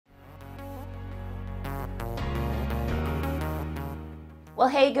Well,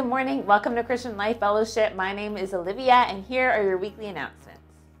 hey, good morning. Welcome to Christian Life Fellowship. My name is Olivia, and here are your weekly announcements.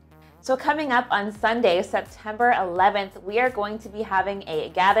 So coming up on Sunday, September 11th, we are going to be having a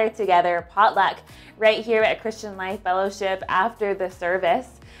gather together potluck right here at Christian Life Fellowship after the service.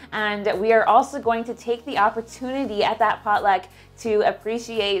 And we are also going to take the opportunity at that potluck to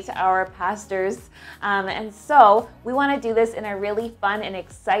appreciate our pastors. And so we want to do this in a really fun and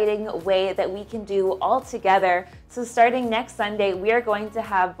exciting way that we can do all together. So starting next Sunday, we are going to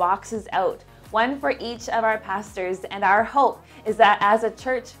have boxes out, one for each of our pastors. And our hope is that as a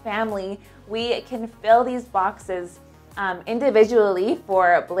church family, we can fill these boxes individually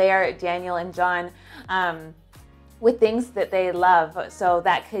for Blair, Daniel, and John with things that they love. So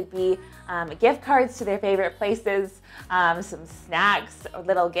that could be gift cards to their favorite places, some snacks, or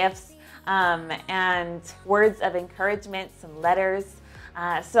little gifts, and words of encouragement, some letters.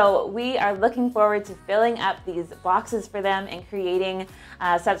 So we are looking forward to filling up these boxes for them and creating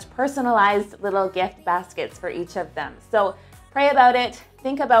such personalized little gift baskets for each of them. So pray about it,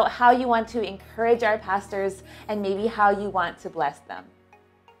 think about how you want to encourage our pastors and maybe how you want to bless them.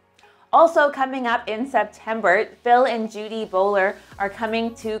 Also coming up in September, Phil and Judy Bowler are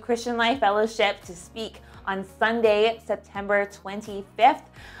coming to Christian Life Fellowship to speak on Sunday, September 25th.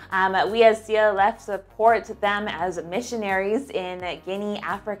 We as CLF support them as missionaries in Guinea,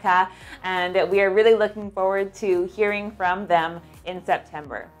 Africa, and we are really looking forward to hearing from them in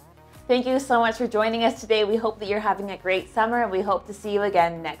September. Thank you so much for joining us today. We hope that you're having a great summer, and we hope to see you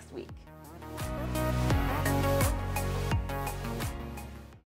again next week.